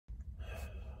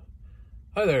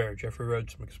Hi there, Jeffrey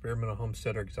Rhoades from Experimental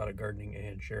Homesteader, Exotic Gardening,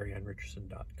 and Sheri on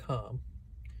Richerson.com.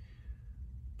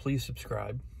 Please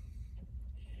subscribe,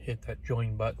 hit that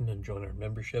join button, and join our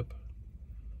membership.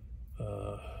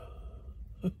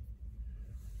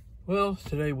 Well,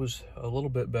 today was a little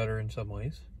bit better in some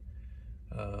ways.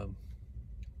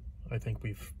 I think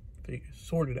we've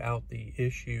sorted out the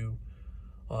issue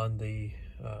on the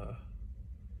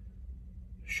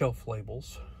shelf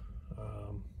labels.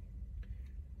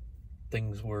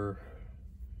 Things were,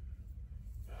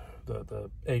 the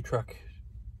A-truck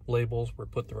labels were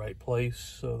put the right place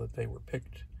so that they were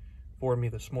picked for me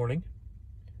this morning.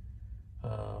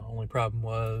 Only problem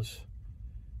was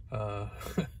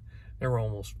there were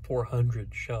almost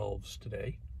 400 shelves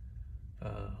today.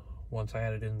 Once I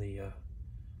added in the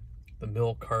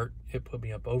mill cart, it put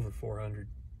me up over 400,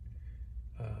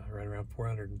 right around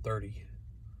 430.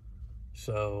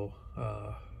 So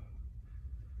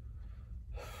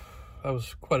that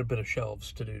was quite a bit of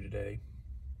shelves to do today.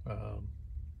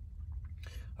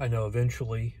 I know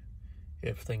eventually,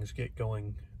 if things get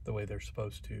going the way they're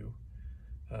supposed to,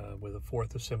 with a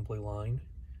fourth assembly line,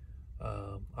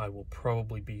 I will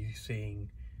probably be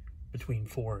seeing between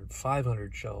 400 and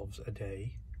 500 shelves a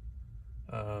day.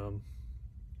 But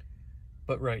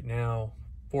right now,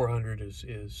 400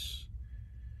 is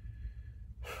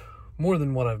more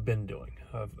than what I've been doing.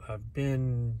 I've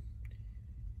been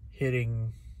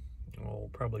hitting,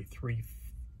 probably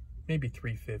maybe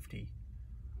 350,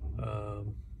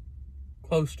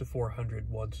 close to 400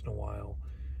 once in a while,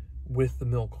 with the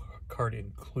milk cart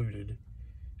included.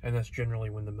 And that's generally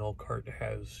when the milk cart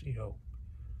has,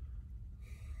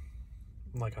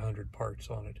 like 100 parts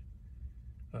on it,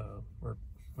 or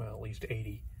well, at least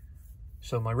 80.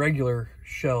 So my regular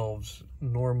shelves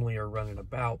normally are running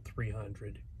about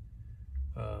 300,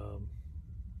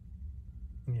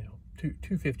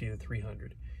 250 to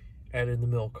 300. Add in the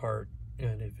milk cart,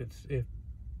 and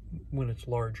when it's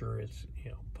larger, it's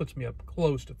puts me up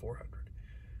close to 400.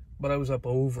 But I was up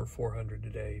over 400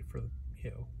 today for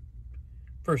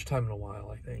first time in a while,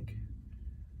 I think.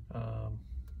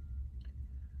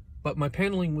 But my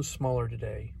paneling was smaller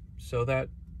today, so that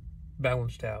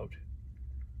balanced out.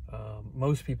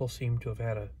 Most people seem to have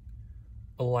had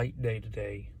a light day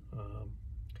today,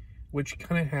 which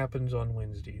kind of happens on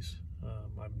Wednesdays,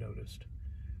 I've noticed.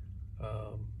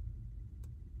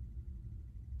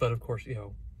 But of course,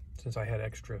 since I had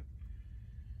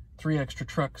 3 extra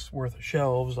trucks worth of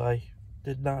shelves, I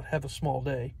did not have a small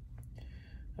day.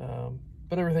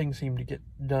 But everything seemed to get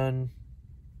done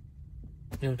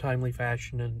in a timely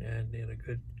fashion and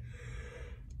in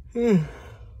a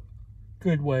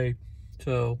good way.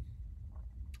 So,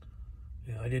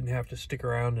 I didn't have to stick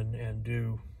around and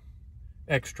do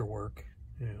extra work,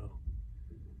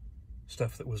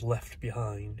 stuff that was left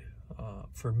behind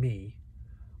for me.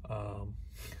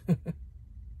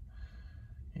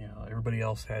 Everybody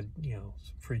else had, some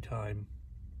free time,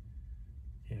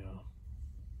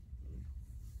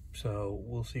 so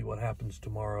we'll see what happens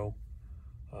tomorrow.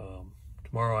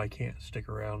 Tomorrow I can't stick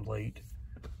around late.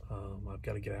 I've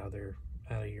got to get out of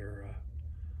here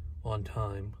on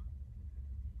time.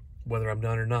 Whether I'm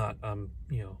done or not, I'm,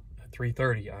 at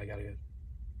 3:30, I got to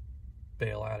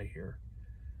bail out of here.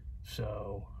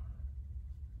 So,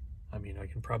 I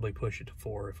can probably push it to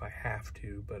 4 if I have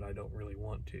to, but I don't really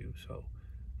want to. So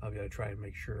I've got to try and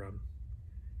make sure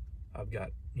I've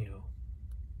got,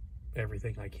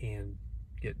 everything I can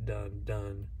get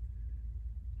done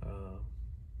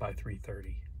by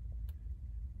 3:30.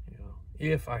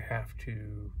 If I have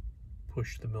to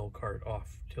push the milk cart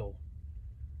off till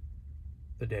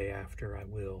the day after, I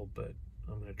will, but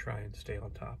I'm going to try and stay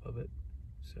on top of it.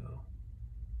 So,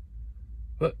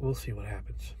 but we'll see what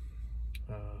happens.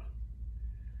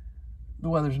 The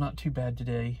weather's not too bad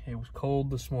today. It was cold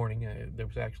this morning. There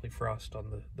was actually frost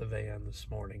on the van this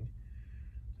morning.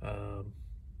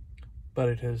 But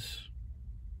it has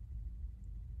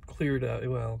cleared up.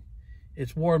 Well,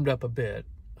 it's warmed up a bit.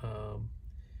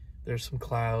 There's some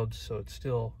clouds, so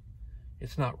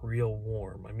it's not real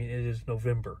warm. It is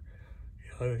November.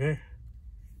 Okay.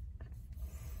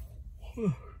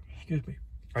 Excuse me.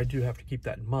 I do have to keep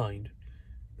that in mind,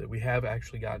 that we have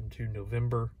actually gotten to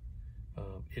November.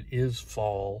 It is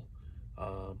fall.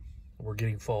 We're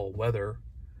getting fall weather.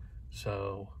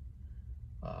 So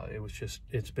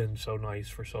it's been so nice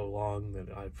for so long that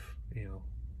I've,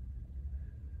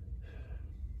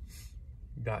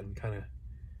 gotten kind of,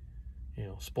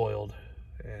 spoiled.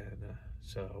 And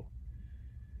so,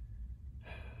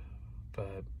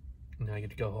 but now I get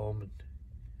to go home and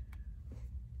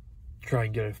try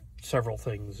and get several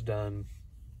things done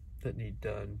that need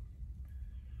done.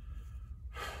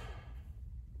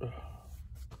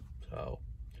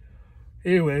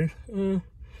 Anyways,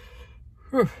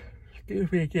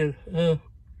 excuse me again.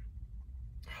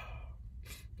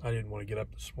 I didn't want to get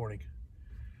up this morning.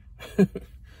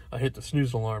 I hit the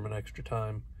snooze alarm an extra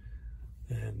time,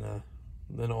 and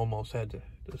then almost had to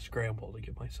scramble to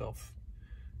get myself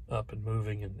up and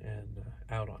moving and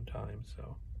out on time.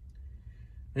 So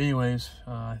anyways,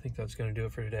 I think that's going to do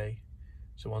it for today.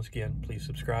 So once again, please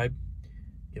subscribe,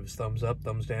 give us thumbs up,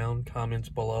 thumbs down, comments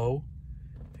below,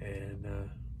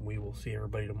 and we will see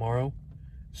everybody tomorrow.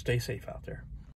 Stay safe out there.